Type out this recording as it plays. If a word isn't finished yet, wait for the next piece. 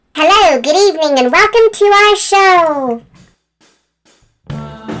Hello, good evening, and welcome to our show.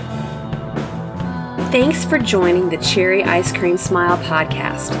 Thanks for joining the Cherry Ice Cream Smile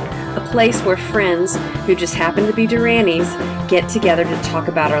podcast, a place where friends who just happen to be Durannies get together to talk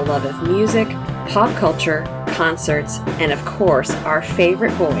about our love of music, pop culture, concerts, and of course, our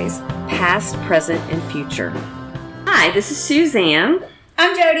favorite boys, past, present, and future. Hi, this is Suzanne.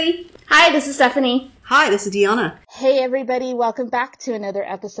 I'm Jody. Hi, this is Stephanie. Hi, this is Deanna. Hey, everybody. Welcome back to another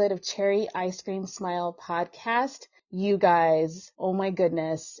episode of Cherry Ice Cream Smile podcast. You guys, oh my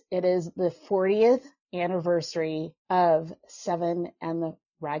goodness, it is the 40th anniversary of Seven and the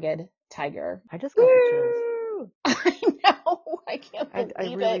Ragged Tiger. I just got the chills. I know. I can't believe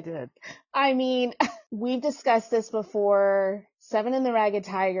I really it. did. I mean, we've discussed this before. Seven and the Ragged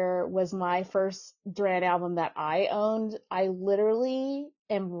Tiger was my first Duran album that I owned. I literally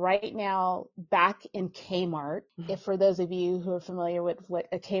am right now back in Kmart. If for those of you who are familiar with what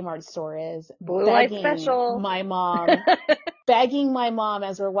a Kmart store is, Blue Light Special. Begging my mom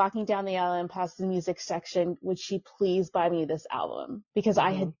as we're walking down the aisle and past the music section, would she please buy me this album? Because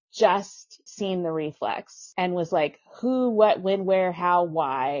I had just seen the Reflex and was like, who, what, when, where, how,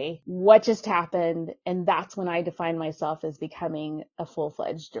 why, what just happened? And that's when I defined myself as becoming a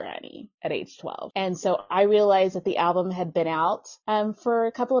full-fledged Duranny at age 12. And so I realized that the album had been out for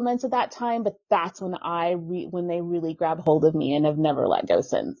a couple of months at that time, but that's when when they really grabbed hold of me and have never let go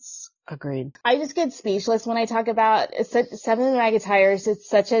since. Agreed. I just get speechless when I talk about Seven and the Ragged Tigers. It's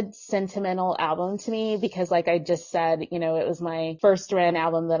such a sentimental album to me because, like I just said, you know, it was my first Duran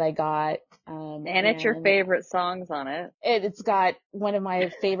album that I got. And it's your favorite songs on it. It's got one of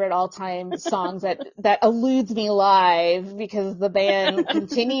my favorite all-time songs that eludes me live because the band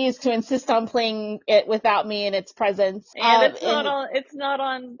continues to insist on playing it without me in its presence. And it's not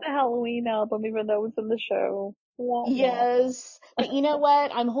on the Halloween album, even though it's in the show. Yes, but you know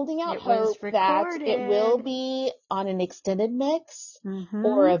what? I'm holding out hope that it will be on an extended mix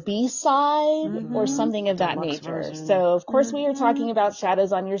or a B-side or something of that nature. Version. So, of course, we are talking about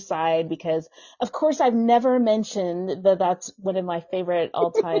Shadows on Your Side because, of course, I've never mentioned that that's one of my favorite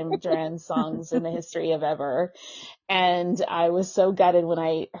all-time Duran songs in the history of ever. And I was so gutted when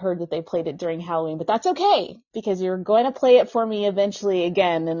I heard that they played it during Halloween, but that's okay because you're going to play it for me eventually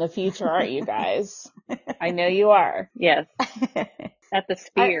again in the future, aren't you guys? I know you are. Yes. At the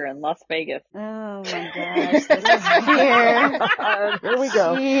Sphere in Las Vegas. Oh my gosh, the Sphere. Here we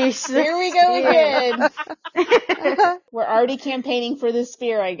go. Jeez, here we go again. We're already campaigning for the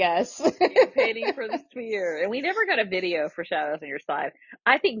Sphere, I guess. Campaigning for the Sphere. And we never got a video for Shadows on Your Side.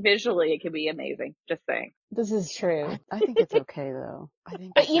 I think visually it could be amazing. Just saying. This is true. I think it's okay though.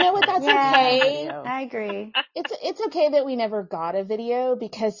 But you know what? That's okay. I agree. It's okay that we never got a video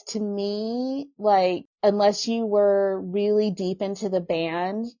because to me, like, unless you were really deep into the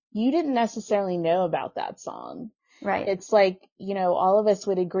band, you didn't necessarily know about that song. Right. It's like, you know, all of us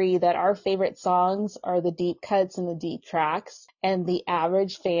would agree that our favorite songs are the deep cuts and the deep tracks. And the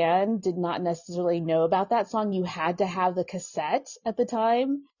average fan did not necessarily know about that song. You had to have the cassette at the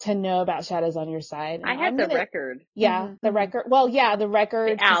time to know about Shadows on Your Side. And I had the record. Yeah, the record. Well, yeah, the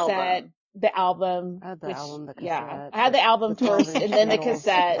record, the cassette. album. The album. I had the album, the cassette. Yeah, I had the album first and then the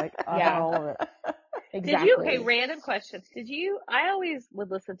cassette. Like, I had all of it. Exactly. Okay, random question. I always would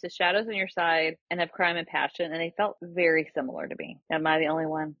listen to Shadows on Your Side and Have Crime and Passion, and they felt very similar to me. Am I the only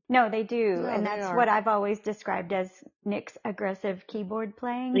one? No, they do. No, and that's what I've always described as Nick's aggressive keyboard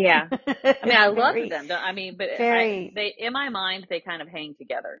playing. Yeah. I mean, I love them. In my mind, they kind of hang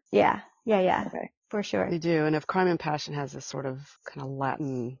together. Yeah. Okay. For sure. They do. And If Crime and Passion has this sort of kind of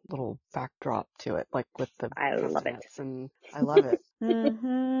Latin little backdrop to it, like with the I love it. And I love it.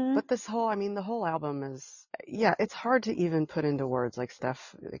 But the whole album is, it's hard to even put into words, like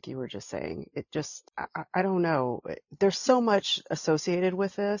Steph, like you were just saying. It just, I don't know. There's so much associated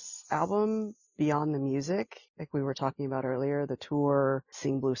with this album beyond the music, like we were talking about earlier, the tour,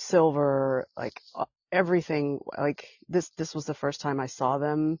 Sing Blue Silver, like everything. Like this was the first time I saw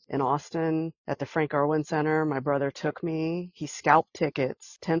them in Austin at the Frank Irwin Center. My brother took me. He scalped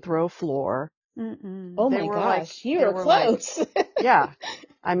tickets, 10th row floor. Oh my gosh, you were close. Yeah.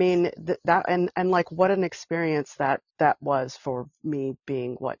 I mean, and like what an experience that was for me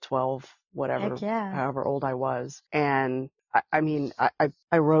being 12, whatever, however old I was. And I mean,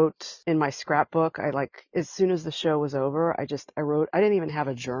 I wrote in my scrapbook. As soon as the show was over, I wrote. I didn't even have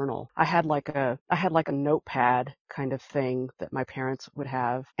a journal. I had like a notepad kind of thing that my parents would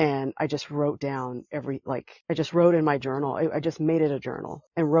have, and I just wrote down I just wrote in my journal. I just made it a journal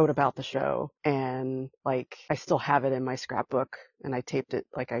and wrote about the show, and like I still have it in my scrapbook, and I taped it,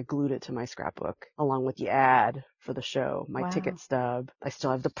 like I glued it to my scrapbook along with the ad for the show, my ticket stub. I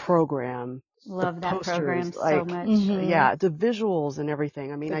still have the program. Love that posters, program so much. Yeah, the visuals and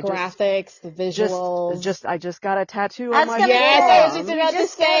everything. I mean, the graphics, the visuals. I just got a tattoo I on was my gonna Yes, say, I was just about to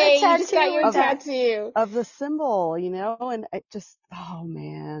say, you just got your tattoo of the symbol, and it just, oh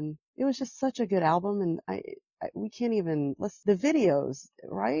man, it was just such a good album, and we can't even the videos,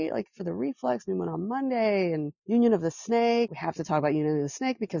 right? Like for the Reflex, New Moon on Monday, and Union of the Snake. We have to talk about Union of the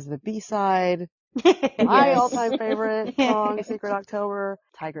Snake because of the B-side. My all-time favorite song, Secret October,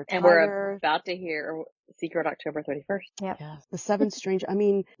 Tiger. And we're about to hear Secret October 31st. Yep. Yeah. The Seventh Stranger. I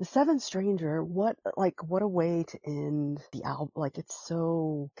mean, The Seventh Stranger, what a way to end the album. Like, it's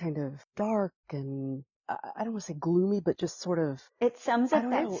so kind of dark and I don't want to say gloomy, but just sort of. It sums up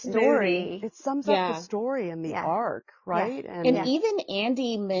that story. It sums up the story and the arc, right? Yeah. And even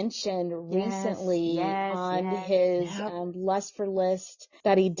Andy mentioned recently on his Lust for List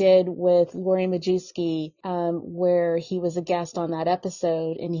that he did with Lori Majewski, where he was a guest on that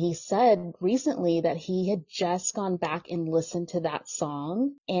episode, and he said recently that he had just gone back and listened to that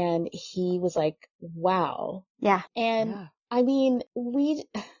song, and he was like, wow. Yeah. And I mean,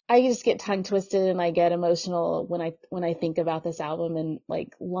 I just get tongue twisted and I get emotional when I think about this album, and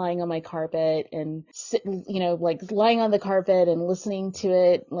like lying on my carpet and like lying on the carpet and listening to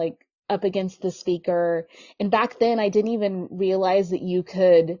it, like up against the speaker. And back then I didn't even realize that you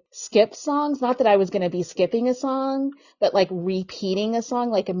could skip songs. Not that I was going to be skipping a song, but like repeating a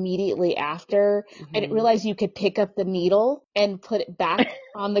song like immediately after. I didn't realize you could pick up the needle and put it back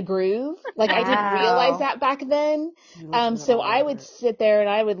on the groove. Like I didn't realize that back then. So I would sit there and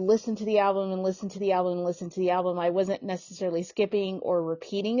I would listen to the album and listen to the album and listen to the album. I wasn't necessarily skipping or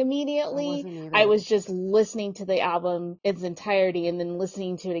repeating immediately. I was just listening to the album its entirety and then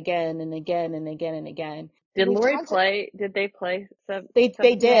listening to it again and again and again and again. Did Lori play? Did they play? They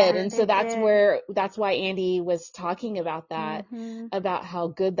did, and so that's why Andy was talking about that, about how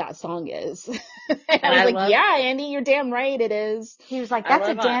good that song is. And I was like, yeah, Andy, you're damn right, it is. He was like, that's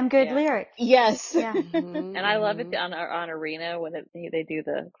a damn good lyric. Yes. Yeah. And I love it on Arena when they do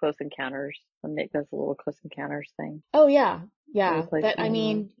the Close Encounters. When Nick does a little Close Encounters thing. Oh yeah. Yeah, but I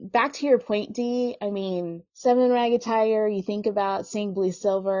mean, back to your point, Dee, I mean, Seven and Ragged Tiger, you think about Sing Blue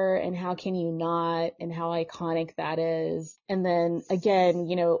Silver and how can you not, and how iconic that is. And then again,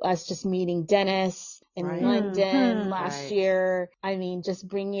 us just meeting Dennis in London last year. I mean, just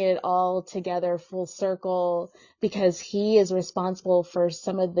bringing it all together full circle, because he is responsible for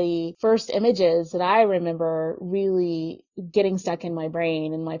some of the first images that I remember really getting stuck in my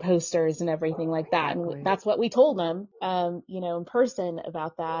brain and my posters and everything like that. And that's what we told him, in person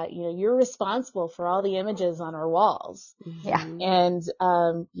about that. You're responsible for all the images on our walls. Yeah. And,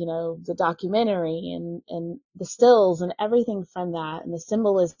 the documentary and the stills and everything from that, and the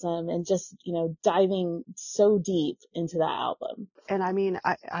symbolism, and just, diving so deep into that album. And I mean,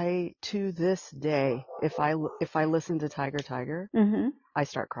 I to this day, if I listen to Tiger, I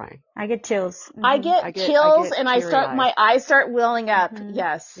start crying. I get chills. I get chills, and my eyes start welling up.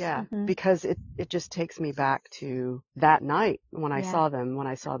 Yes. Yeah. Because it just takes me back to that night when I saw them, when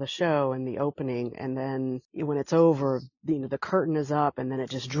I saw the show and the opening, and then when it's over, the curtain is up and then it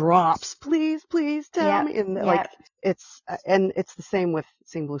just drops. Please tell me. And it's the same with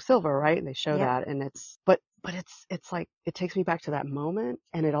Sing Blue Silver, right? And they show that, and but it's like, it takes me back to that moment,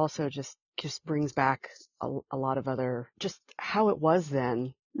 and it also just brings back a lot of other, just how it was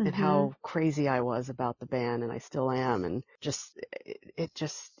then, and how crazy I was about the band, and I still am, and I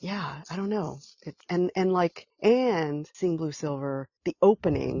don't know. And Sing Blue Silver, the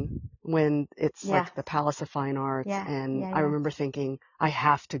opening, when it's like the Palace of Fine Arts, and I remember thinking, I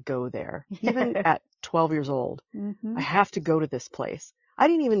have to go there. Even at 12 years old, I have to go to this place. I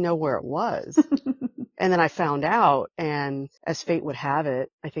didn't even know where it was. And then I found out, and as fate would have it,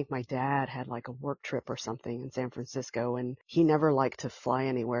 I think my dad had like a work trip or something in San Francisco, and he never liked to fly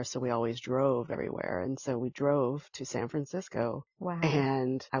anywhere, so we always drove everywhere. And so we drove to San Francisco. Wow.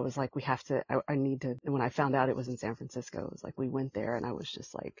 And I was like, I need to, and when I found out it was in San Francisco, it was like, we went there, and I was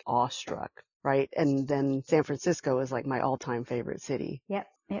just like awestruck. Right. And then San Francisco is like my all-time favorite city. Yep.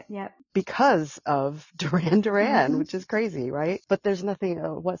 Yep. because of Duran Duran, which is crazy, right? But there's nothing,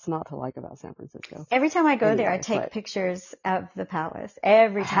 what's not to like about San Francisco. Every time I go there, I take pictures of the palace.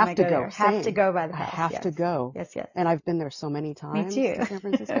 Every time I go there, I have to go by the palace. I have to go. Yes. And I've been there so many times to San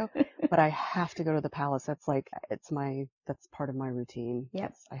Francisco, but I have to go to the palace. That's like, that's part of my routine.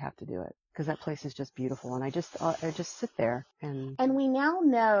 Yep. I have to do it because that place is just beautiful. And I just sit there and we now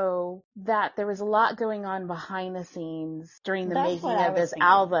know that there was a lot going on behind the scenes during the making of this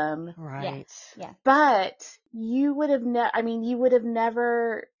album. Right. Yeah. But you would have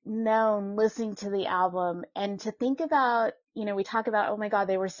never known listening to the album, and to think about, we talk about, oh my God,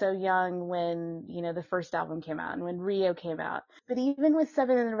 they were so young when, the first album came out and when Rio came out. But even with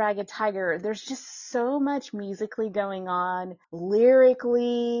Seven and the Ragged Tiger, there's just so much musically going on,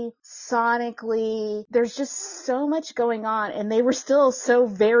 lyrically, sonically. There's just so much going on, and they were still so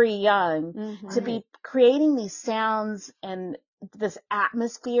very young to be creating these sounds and this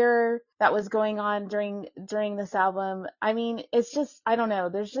atmosphere that was going on during this album. I mean, it's just, I don't know.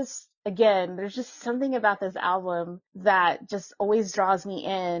 There's just something about this album that just always draws me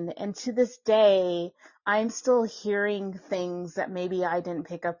in. And to this day, I'm still hearing things that maybe I didn't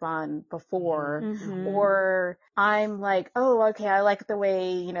pick up on before, or I'm like, oh, okay, I like the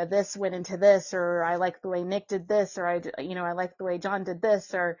way, this went into this, or I like the way Nick did this, or I like the way John did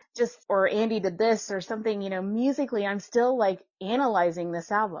this, or Andy did this, or something, musically, I'm still like analyzing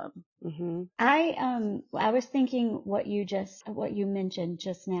this album. I was thinking what you mentioned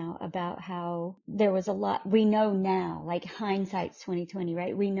just now about how there was a lot, we know now, like hindsight's 2020,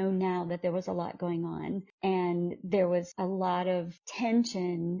 right? We know now that there was a lot going on, and there was a lot of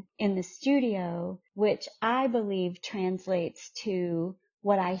tension in the studio, which I believe translates to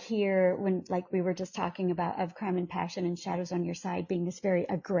what I hear when, like we were just talking about, of Crime and Passion and Shadows on Your Side being this very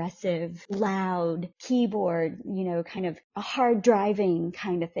aggressive, loud keyboard, kind of a hard driving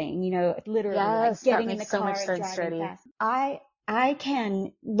kind of thing, literally like getting in the car and driving fast. I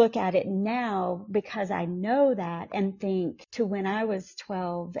can look at it now because I know that and think to when I was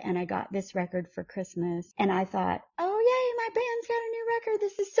 12 and I got this record for Christmas and I thought, oh yay, my band's got a new record.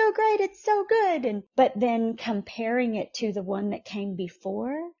 This is so great. It's so good. But then comparing it to the one that came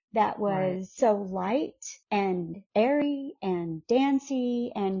before, that was so light and airy and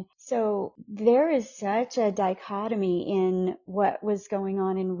dancey. And so there is such a dichotomy in what was going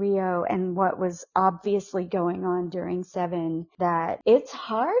on in Rio and what was obviously going on during Seven that it's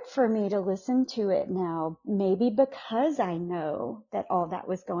hard for me to listen to it now, maybe because I know that all that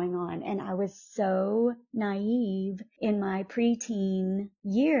was going on. And I was so naive in my preteen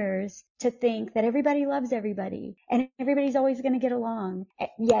years to think that everybody loves everybody and everybody's always going to get along.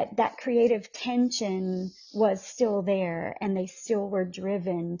 Yet that creative tension was still there, and they still were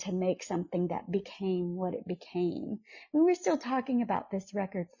driven to make something that became what it became. We were still talking about this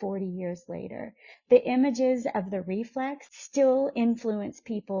record 40 years later. The images of the reflex still influence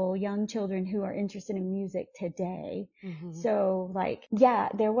people, young children who are interested in music today. So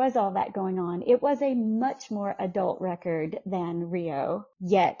there was all that going on. It was a much more adult record than Rio,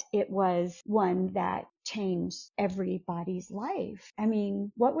 yet it was one that changed everybody's life. I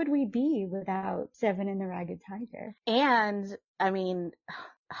mean, what would we be without Seven and the Ragged Tiger? And I mean,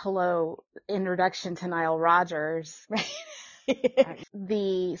 hello, introduction to Nile Rodgers. Right.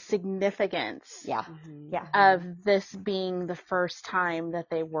 The significance of this being the first time that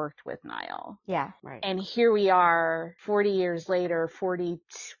they worked with Nile. Yeah. Right. And here we are 40 years later,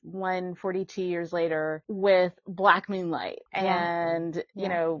 42 years later with Black Moonlight. And,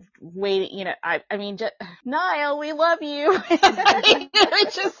 waiting, I mean, just, Nile, we love you. I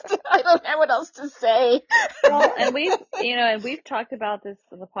don't know what else to say. Well, and we've talked about this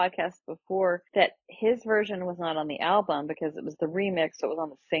in the podcast before, that his version was not on the album because it was the remix, so it was on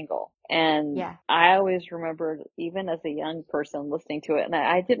the single. And I always remembered, even as a young person, listening to it, and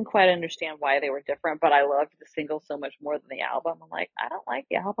I didn't quite understand why they were different, but I loved the single so much more than the album. I'm like, I don't like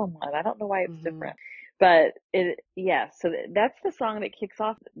the album one. I don't know why it's different. But so that's the song that kicks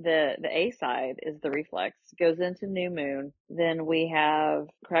off the A side, is the Reflex. Goes into New Moon. Then we have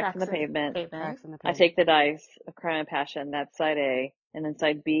Cracks in the Pavement. I Take the Dice, of Crime and Passion. That's side A. And then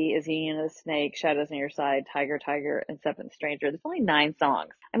side B is Union of the Snake, Shadows on Your Side, Tiger, Tiger, and Seventh Stranger. There's only 9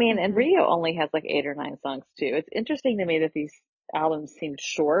 songs. I mean, and Rio only has like 8 or 9 songs too. It's interesting to me that these albums seemed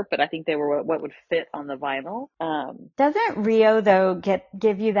short, but I think they were what would fit on the vinyl. Doesn't Rio though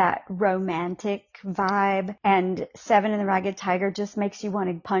give you that romantic vibe, and Seven and the Ragged Tiger just makes you want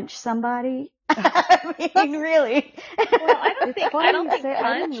to punch somebody? I mean, really. Well, I don't think punch.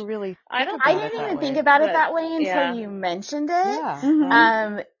 I didn't even think about it that way until you mentioned it.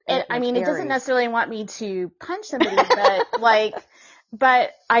 Yeah. I mean, it doesn't necessarily want me to punch somebody, but like,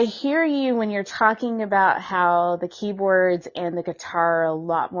 But I hear you when you're talking about how the keyboards and the guitar are a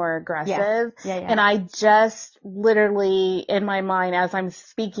lot more aggressive. Yeah. And I just literally, in my mind, as I'm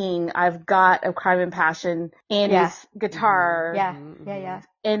speaking, I've got a Crime and Passion Andy's guitar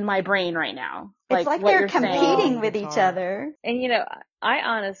in my brain right now. It's like what they're you're competing saying. with each other. And, you know, I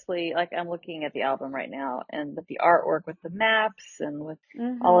honestly, like, I'm looking at the album right now, and with the artwork, with the maps and with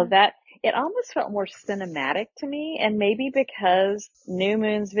all of that, it almost felt more cinematic to me. And maybe because New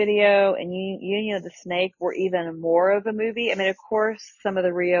Moon's video and Union of the Snake were even more of a movie. I mean, of course, some of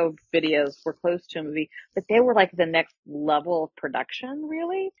the Rio videos were close to a movie, but they were like the next level of production,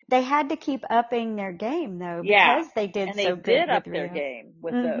 really. They had to keep upping their game, though, because they did and so they good did up with their Rio. game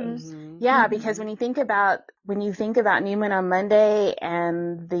with those. Yeah, because when you think about New Moon on Monday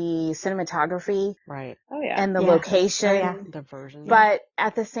and the cinematography, right? Oh yeah, and the location, the version. But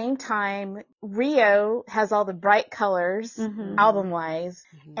at the same time, Rio has all the bright colors, album-wise,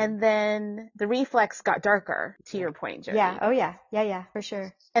 and then the Reflex got darker. To your point, Jody. Yeah. Oh yeah, for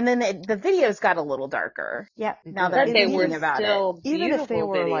sure. And then the videos got a little darker. Yep. Now that I'm thinking about it, even if they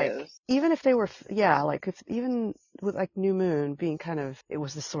were videos. even with like New Moon being kind of, it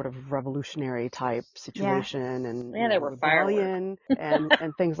was this sort of revolutionary type situation, and they were rebellion and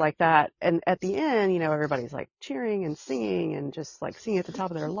things like that. And at the end, you know, everybody's like cheering and singing and just like singing at the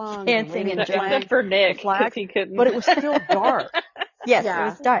top of their lungs, dancing and except for Nick, because he couldn't. But it was still dark. Yes, it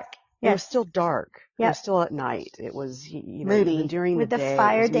was dark. It was still dark. Yep. It was still at night. It was, you know, moody. even during with the the day,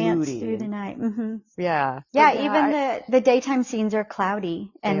 fire it was dance moody. through the night. Yeah. Yeah, even the daytime scenes are cloudy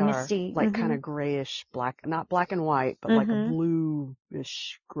and misty. Like kind of grayish, black, not black and white, but like a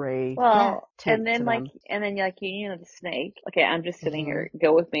bluish gray. Well, tint and then to like Union of the Snake. Okay, I'm just sitting here.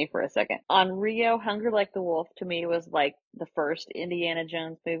 Go with me for a second. On Rio, Hunger Like the Wolf to me was like the first Indiana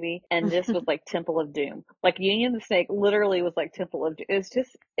Jones movie, and this was like Temple of Doom. Like Union of the Snake literally was like Temple of Doom. It's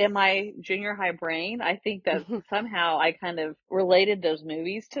just in my junior high brain, I think that somehow I kind of related those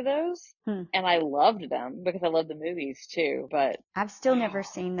movies to those, and I loved them because I love the movies too. But I've still never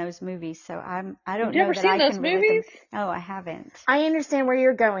seen those movies, so I don't You've never know that seen I those can movies? relate them. Oh, I haven't. I understand where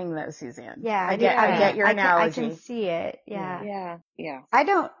you're going though, Suzanne. Yeah, I get your analogy. I can see it. Yeah. I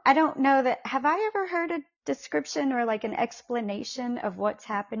don't know that. Have I ever heard a description or like an explanation of what's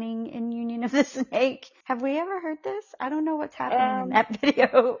happening in Union of the Snake? Have we ever heard this? I don't know what's happening in that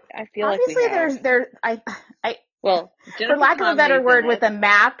video. I feel obviously like we have. Well, for lack of a better word, with a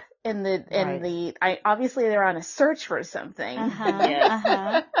map in the obviously they're on a search for something.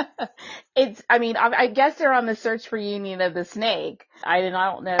 It's, I mean, I guess they're on the search for Union of the Snake. I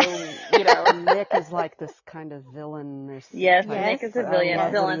don't know, you know. Nick is like this kind of villainous. Yes, Nick is a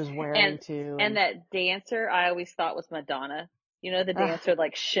villain. And that dancer I always thought was Madonna. You know, the dancer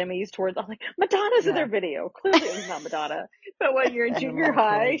like shimmies towards, I'm like, Madonna's in their video. Clearly it was not Madonna. But when you're in junior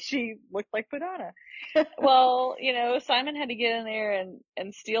high, she looked like Madonna. Well, you know, Simon had to get in there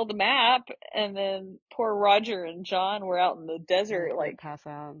and steal the map, and then poor Roger and John were out in the desert, like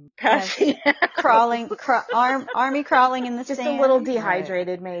passing out. Crawling, army crawling in the just sand. A little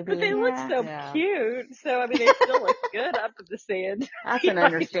dehydrated, maybe. But they look so cute. So I mean, they still look good up in the sand. That's an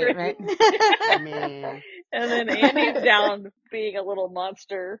understatement. And then Andy's down being a little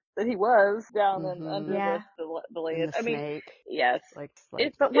monster that he was down under the land. I mean, yes.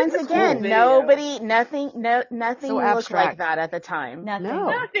 But once again, nothing so looked like that at the time.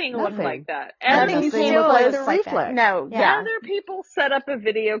 Nothing looked like that. Nothing came close like that. No, Other people set up a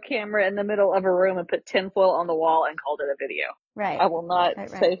video camera in the middle of a room and put tinfoil on the wall and called it a video. Right. I will not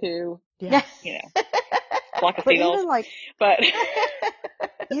say who. Yeah. You know. Flock of seagulls. But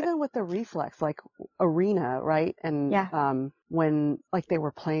even with the Reflex, like Arena, right? And when like they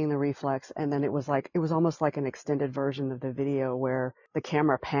were playing the Reflex, and then it was almost like an extended version of the video where the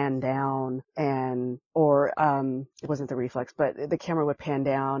camera panned down or it wasn't the Reflex, but the camera would pan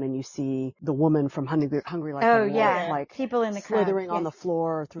down and you see the woman from Hungry Like the Wolf, like people in the crowd slithering on the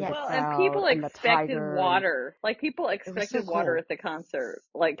floor through the crowd. And people expected water. Like people so expected water at the concert,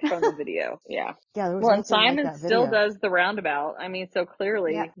 like from the video. Yeah. Yeah, there was and Simon like that still video. does the roundabout. I mean, so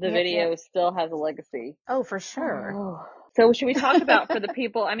clearly the video still has a legacy. Oh, for sure. So should we talk about for the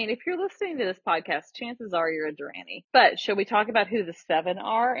people, I mean, if you're listening to this podcast, chances are you're a Durrani. But should we talk about who the 7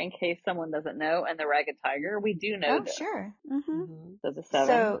 are in case someone doesn't know, and the Ragged Tiger? We do know this. Sure. So the 7.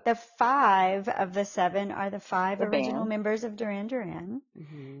 So the 5 of the 7 are the 5 The original band. members of Duran Duran.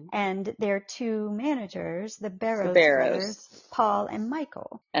 And their 2 managers, the Barrows Barrows. brothers, Paul and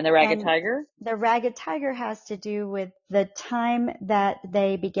Michael. And the Ragged Tiger? The Ragged Tiger has to do with the time that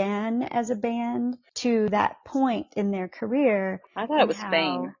they began as a band to that point in their career. I thought it was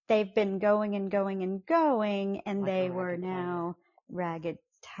Spain. They've been going and going and going, and Like they a were Ragged now Ragged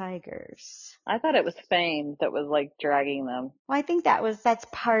Tigers. I thought it was Fame that was like dragging them. Well, I think that's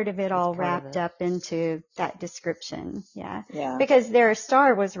part of it all wrapped up into that description. Yeah. Yeah. Because their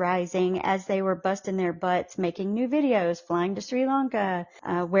star was rising as they were busting their butts, making new videos, flying to Sri Lanka,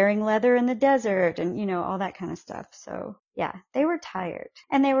 wearing leather in the desert, and, you know, all that kind of stuff. So, yeah, they were tired.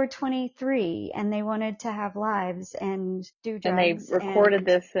 And they were 23, and they wanted to have lives and do drugs. And they recorded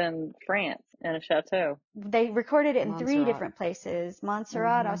this in France, in a chateau. They recorded it in Montserrat. 3 different places,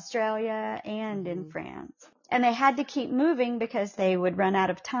 Montserrat, Australia, and in France. And they had to keep moving because they would run out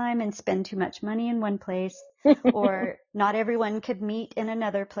of time and spend too much money in one place, or not everyone could meet in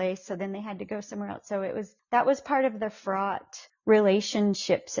another place. So then they had to go somewhere else. So that was part of the fraught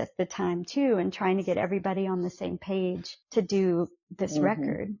relationships at the time too, and trying to get everybody on the same page to do this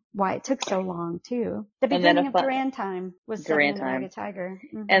record. Why it took so long too. The beginning of Duran Time was Seven and the Ragged Tiger.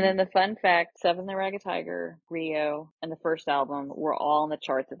 And then the fun fact, Seven and the Ragged Tiger, Rio, and the first album were all on the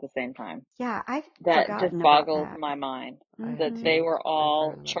charts at the same time. Yeah, that just boggles my mind that they were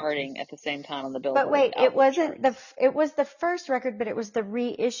all charting at the same time on the Billboard. But wait, it wasn't it was the first record, but it was the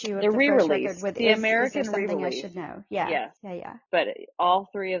reissue of the first record with the American something re-release. I should know. Yeah. Yes. Yeah. But all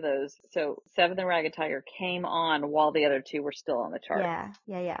 3 of those, so Seven and the Ragged Tiger came on while the other 2 were still on the chart.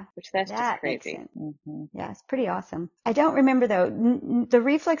 Yeah. Which that's just crazy. Yeah, it's pretty awesome. I don't remember though. The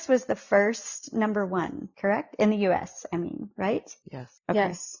Reflex was the first #1, correct? In the U.S. I mean, right? Yes. Okay.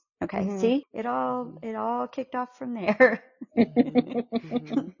 Yes. Okay. See, it all kicked off from there.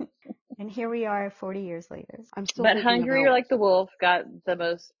 And here we are 40 years later. I'm still But Hungry Like the Wolf got the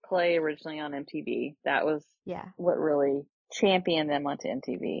most play originally on MTV. That was what really championed them onto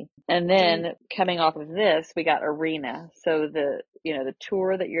MTV. And then coming off of this, we got Arena. So the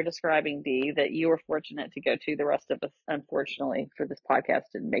tour that you're describing, Dee, that you were fortunate to go to, the rest of us, unfortunately, for this podcast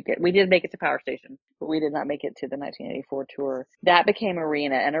didn't make it. We did make it to Power Station, but we did not make it to the 1984 tour. That became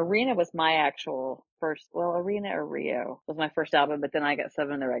Arena. And Arena was my actual first, Arena or Rio was my first album, but then I got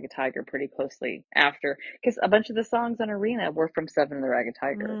Seven and the Ragged Tiger pretty closely after, because a bunch of the songs on Arena were from Seven and the Ragged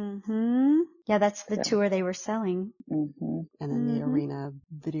Tiger. Yeah, that's the tour they were selling. And then the Arena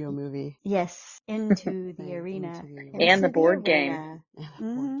video movie. Yes, Into the Arena. And the board game.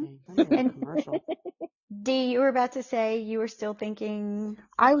 And commercial. Dee, you were about to say you were still thinking.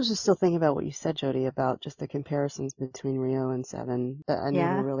 I was just still thinking about what you said, Jody, about just the comparisons between Rio and Seven that I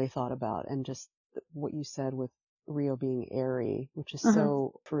never really thought about, and just what you said with Rio being airy, which is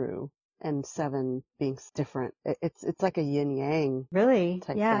so true, and Seven being different. It's like a yin yang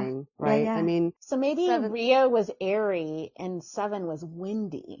type thing, right? Yeah. I mean, so maybe Rio was airy and Seven was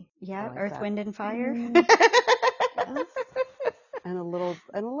windy. Yeah, like Earth, Wind, and Fire. And a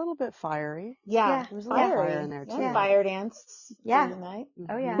little bit fiery. Yeah, there was a little fire in there too. Yeah. Fire dance. Yeah. The night.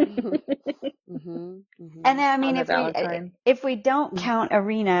 Oh yeah. And then I mean, if we don't count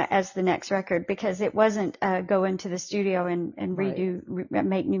Arena as the next record, because it wasn't go into the studio and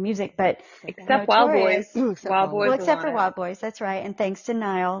make new music, but except Wild Boys. Except for Wild Boys, that's right. And thanks to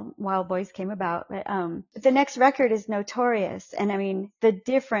Nile, Wild Boys came about. But the next record is Notorious, and I mean the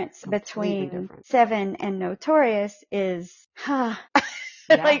difference between Seven and Notorious is,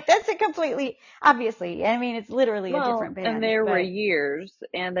 like that's a completely, obviously, I mean, it's literally a different band. And there were years,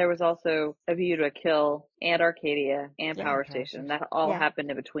 and there was also A View to a Kill and Arcadia and Power Station. That all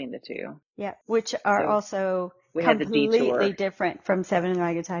happened in between the 2. Yeah, which are also completely different from Seven and the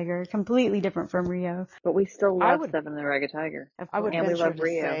Ragged Tiger, completely different from Rio. But we still love Seven and the Ragged Tiger. I would venture to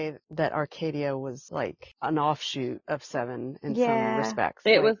say that Arcadia was like an offshoot of Seven in some respects.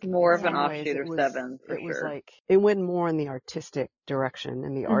 It was more of an offshoot of Seven, for sure. Was like, it went more in the artistic direction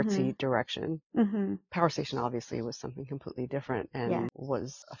and the artsy direction. Power Station obviously was something completely different and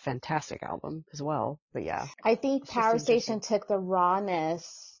was a fantastic album as well. But I think Power Station took the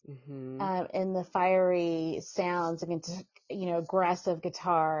rawness and the fiery sounds against, aggressive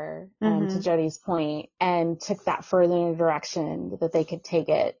guitar, to Jody's point, and took that further in a direction that they could take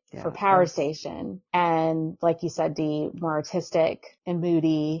it for Power Station. And like you said, Dee, more artistic and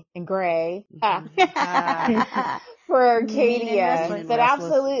moody and gray. For Arcadia, but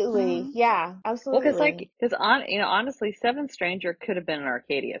absolutely, absolutely. Well, because honestly, Seven Stranger could have been an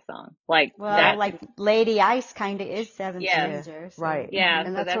Arcadia song, like Lady Ice kind of is Seven Stranger, so. Right? Yeah,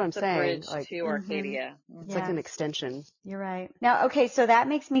 and so that's what I'm saying. Bridge to Arcadia. It's like an extension. You're right. Now, okay, so that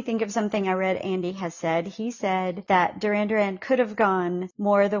makes me think of something I read Andy has said. He said that Duran Duran could have gone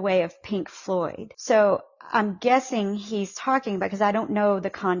more the way of Pink Floyd. So I'm guessing he's talking about, because I don't know the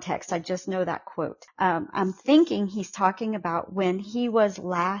context, I just know that quote. I'm thinking he's talking about when he was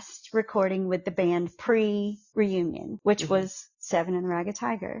last recording with the band pre-reunion, which was Seven and the Ragged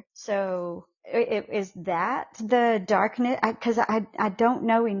Tiger. So Is that the darkness? Because I don't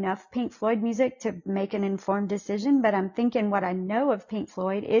know enough Pink Floyd music to make an informed decision, but I'm thinking what I know of Pink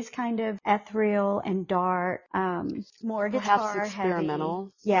Floyd is kind of ethereal and dark, more perhaps guitar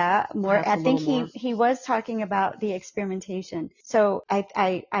experimental. heavy. Yeah, more. Perhaps I think more. he was talking about the experimentation. So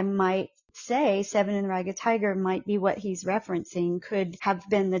I might say Seven and the Ragged Tiger might be what he's referencing, could have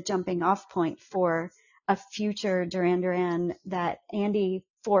been the jumping off point for a future Duran Duran that Andy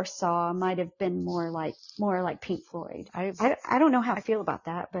foresaw might have been more like Pink Floyd. I don't know how I feel about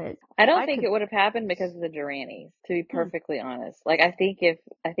that, but I don't think it would have happened because of the Duranis, to be perfectly honest. Like I think if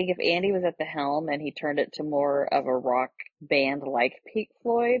Andy was at the helm and he turned it to more of a rock band like Pink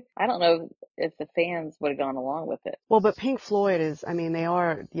Floyd, I don't know if the fans would have gone along with it. Well, but Pink Floyd is, I mean, they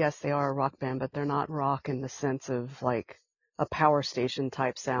are a rock band, but they're not rock in the sense of like a power station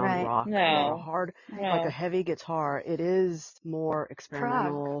type sound rock or a hard, like a heavy guitar. It is more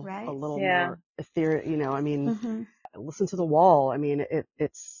experimental, a little more ethereal, you know, I mean, listen to The Wall. I mean,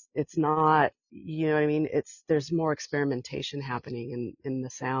 it's not, you know what I mean? There's more experimentation happening in the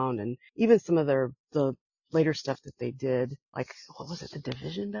sound, and even some of the later stuff that they did, like, what was it? The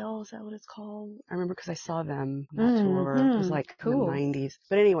Division Bell? Is that what it's called? I remember because I saw them on that tour. It was like in the 90s.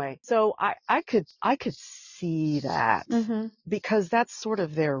 But anyway, so I could see that because that's sort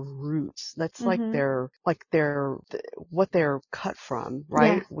of their roots. That's like what they're cut from,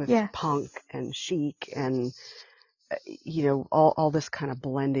 right? With punk and chic and, you know, all this kind of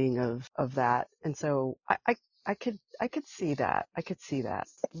blending of that. And so I could see that.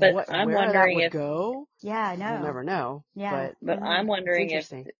 But I'm where wondering that would if go. Yeah, I know. We'll never know. Yeah. But I'm wondering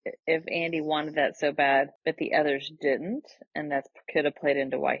if Andy wanted that so bad, but the others didn't, and that could have played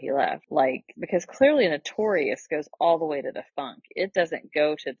into why he left. Like, because clearly Notorious goes all the way to the funk. It doesn't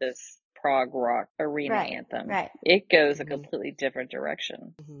go to this prog rock arena anthem. Right. It goes a completely different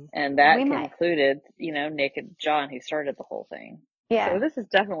direction. And that included, you know, Nick and John, who started the whole thing. Yeah. So this is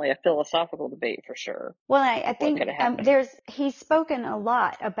definitely a philosophical debate for sure. Well, I think he's spoken a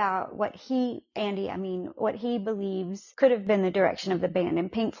lot about what he believes could have been the direction of the band, and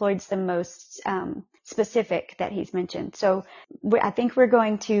Pink Floyd's the most specific that he's mentioned. So I think we're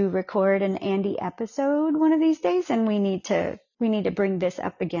going to record an Andy episode one of these days, and we need to bring this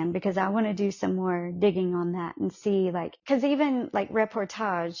up again because I want to do some more digging on that and see, like, because even like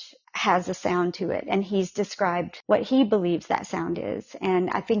Reportage has a sound to it, and he's described what he believes that sound is. And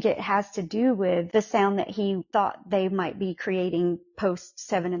I think it has to do with the sound that he thought they might be creating post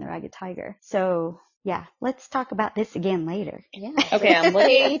Seven and the Ragged Tiger. So yeah, let's talk about this again later. Yeah. Okay, I'm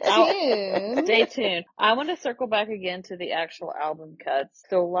looking. Stay tuned. Stay tuned. I want to circle back again to the actual album cuts.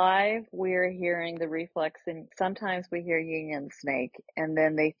 So live, we're hearing the Reflex, and sometimes we hear Yin and Snake, and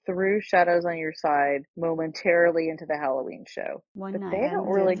then they threw Shadows on Your Side momentarily into the Halloween show. But they don't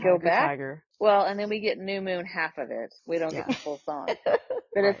really go back. Well, and then we get New Moon, half of it. We don't get the full song.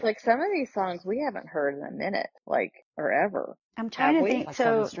 But it's like some of these songs we haven't heard in a minute, like, or ever. I'm trying to think. Like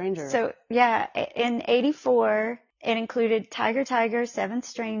So yeah, in 84, it included Tiger Tiger, Seventh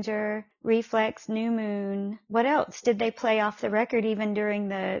Stranger, Reflex, New Moon. What else did they play off the record even during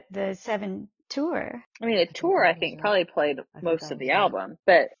the Seven tour? I mean, the tour, I think, probably played most of the album,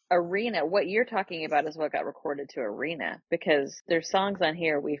 but Arena, what you're talking about is what got recorded to Arena, because there's songs on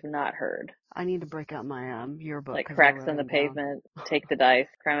here we've not heard. I need to break out my yearbook. Like Cracks in the Pavement, Take the Dice,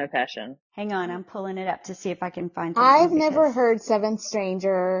 Crime and Passion. Hang on, I'm pulling it up to see if I can find something. I've never heard Seventh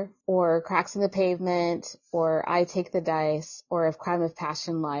Stranger or Cracks in the Pavement or I Take the Dice or of Crime of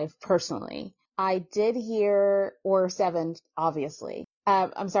Passion live personally. I did hear or Seven, obviously.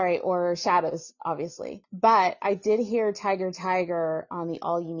 Or Shadows, obviously. But I did hear Tiger Tiger on the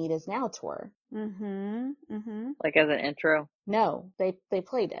All You Need Is Now tour. Like as an intro? No, they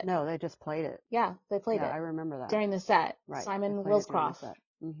played it. No, they just played it. Yeah, they played it. I remember that. During the set. Right. Simon Willscroft.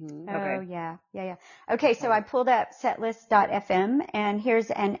 Oh, yeah. Okay, so I pulled up setlist.fm, and here's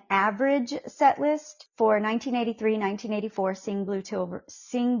an average set list for 1983-1984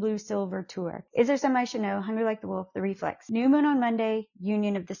 Sing Blue Silver tour. Is There Some I Should Know? Hungry Like the Wolf, The Reflex. New Moon on Monday,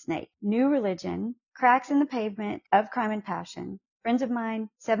 Union of the Snake. New Religion, Cracks in the Pavement, Of Crime and Passion. Friends of Mine,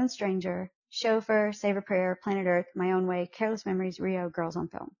 Seventh Stranger, Chauffeur, Save a Prayer, Planet Earth, My Own Way, Careless Memories, Rio, Girls on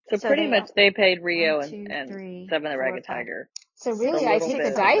Film. So pretty much they played Rio and Seven the Ragged Tiger. So really, I Take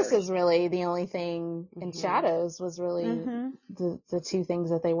the Dice is really the only thing, and Shadows was really the two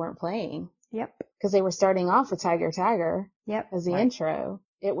things that they weren't playing. Yep. Because they were starting off with Tiger Tiger as the intro.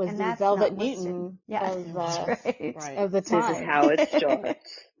 It was the Velvet Newton of the time. This is how it's short.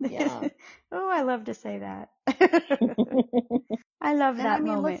 Yeah. Oh, I love to say that. I love that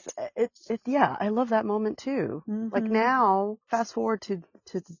moment. I love that moment too. Like now, fast forward to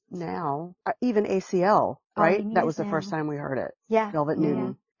to now, even ACL, right? That was the first time we heard it. Yeah. Velvet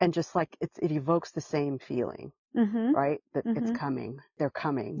Newton. And just like it evokes the same feeling. Right? That it's coming. They're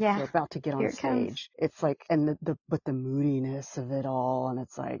coming. Yeah. They're about to get on stage. It's like, and but the moodiness of it all, and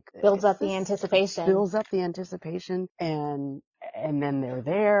it's like builds up the anticipation. And then they're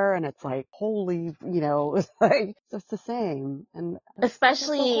there, and it's like, holy, it's like, it's the same. And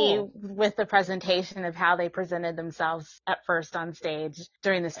especially so cool. With the presentation of how they presented themselves at first on stage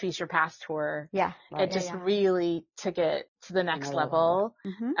during this Feast Your Past tour. Yeah. It just really took it to the next level,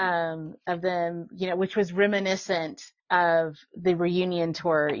 of them, which was reminiscent of the reunion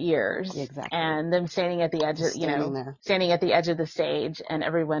tour years. Exactly. And them standing at the edge of, standing at the edge of the stage and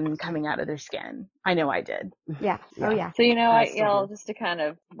everyone coming out of their skin. I know I did. Yeah. Oh yeah. So, just to kind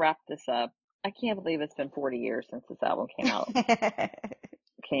of wrap this up, I can't believe it's been 40 years since this album came out.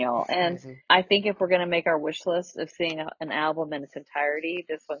 Okay, y'all. And I think if we're going to make our wish list of seeing an album in its entirety,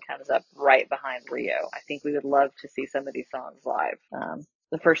 this one comes up right behind Rio. I think we would love to see some of these songs live.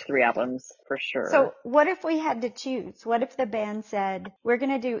 The first 3 albums for sure. So what if we had to choose? What if the band said, we're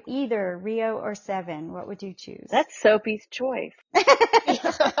going to do either Rio or 7? What would you choose? That's Sophie's choice.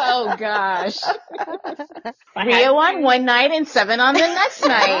 Oh gosh. Rio on one night and 7 on the next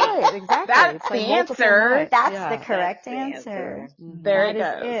night. Right, exactly. That's the answer. That's the correct answer. There it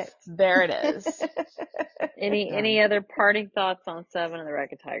goes. There it is. Any other parting thoughts on 7 and the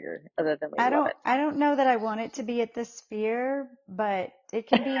Ragged Tiger other than I don't know that I want it to be at the Sphere, but it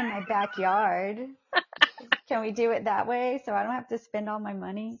can be in my backyard. Can we do it that way so I don't have to spend all my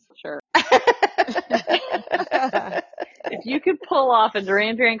money? Sure. If you could pull off a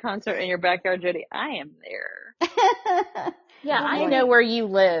Duran Duran concert in your backyard, Jody, I am there. Yeah, I know where you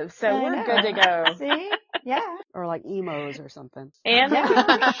live, so we're good to go. See? Yeah. Or like emos or something. And they would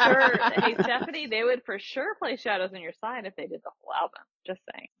for sure, hey Stephanie, they would for sure play Shadows on Your Side if they did the whole album. Just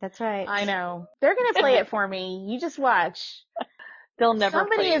saying. That's right. I know. They're going to play it for me. You just watch. They'll never.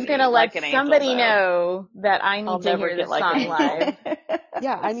 Somebody is going to let somebody know that I need to hear this song live.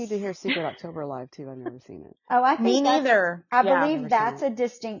 Yeah, I need to hear Secret October live too. I've never seen it. Oh, I think me neither. I believe that's a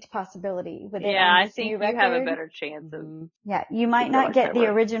distinct possibility with it. Yeah, I think you have a better chance of. Yeah, you might not get the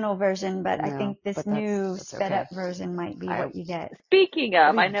original version, but I think this new sped up version might be what you get. Speaking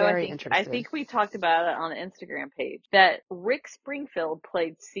of, I think we talked about it on the Instagram page that Rick Springfield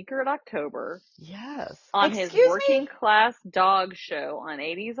played Secret October. Yes. On his Working Class Dog show on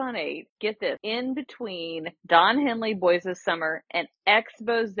 80s on 8. Get this, in between Don Henley Boys of Summer and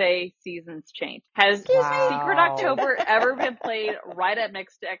Expose Seasons Change. Has Secret October ever been played right up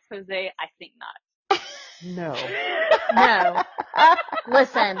next to Expose? I think not. No. No.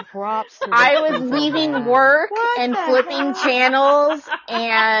 Listen, I was leaving work and flipping channels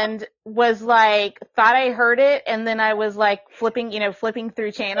and was like, thought I heard it. And then I was like flipping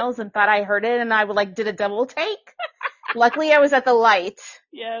through channels and thought I heard it. And I did a double take. Luckily I was at the light.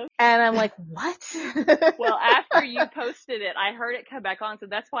 Yes. And I'm like, what? Well, after you posted it, I heard it come back on. So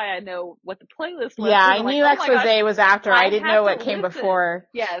that's why I know what the playlist was. Yeah, I knew Expose was after. I didn't know what came before.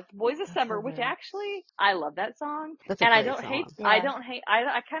 Yes, Boys of Summer, which actually, I love that song. That's and a I great song.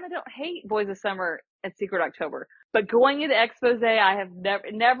 I kind of don't hate Boys of Summer and Secret October. But going into Expose, I have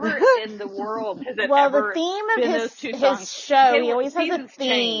never in the world has it ever the theme of been his those two songs. His show, he always has a Seasons theme.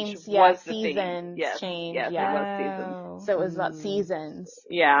 Change Yeah, was the theme. seasons Yes, change. yes, Yeah, it was seasons. So it was about seasons.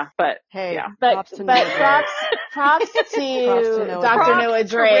 Yeah, but hey, yeah. But props to Dr. Noah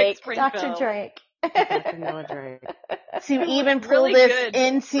Drake. Dr. Drake. Dr. Noah Drake. To even pull really this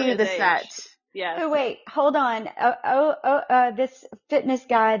into the set. Yes. Oh, wait, hold on. This fitness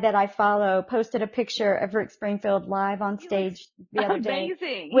guy that I follow posted a picture of Rick Springfield live on stage the other day.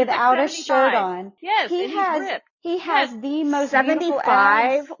 Amazing. Without a shirt on. Yes, he has the most 75? beautiful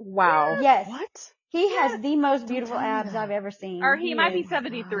abs. Wow. Yes. What? He has the most beautiful abs I've ever seen. Or he might be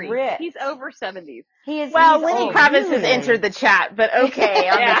 73. Ripped. He's over 70s. He is. Well, he's Lenny old. Kravitz has entered the chat, but okay,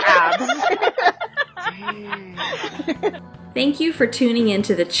 on the abs. Thank you for tuning in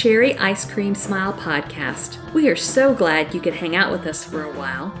to the Cherry Ice Cream Smile podcast. We are so glad you could hang out with us for a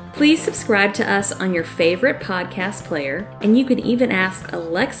while. Please subscribe to us on your favorite podcast player, and you can even ask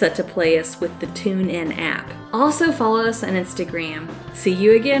Alexa to play us with the TuneIn app. Also follow us on Instagram. See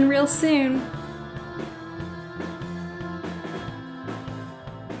you again real soon.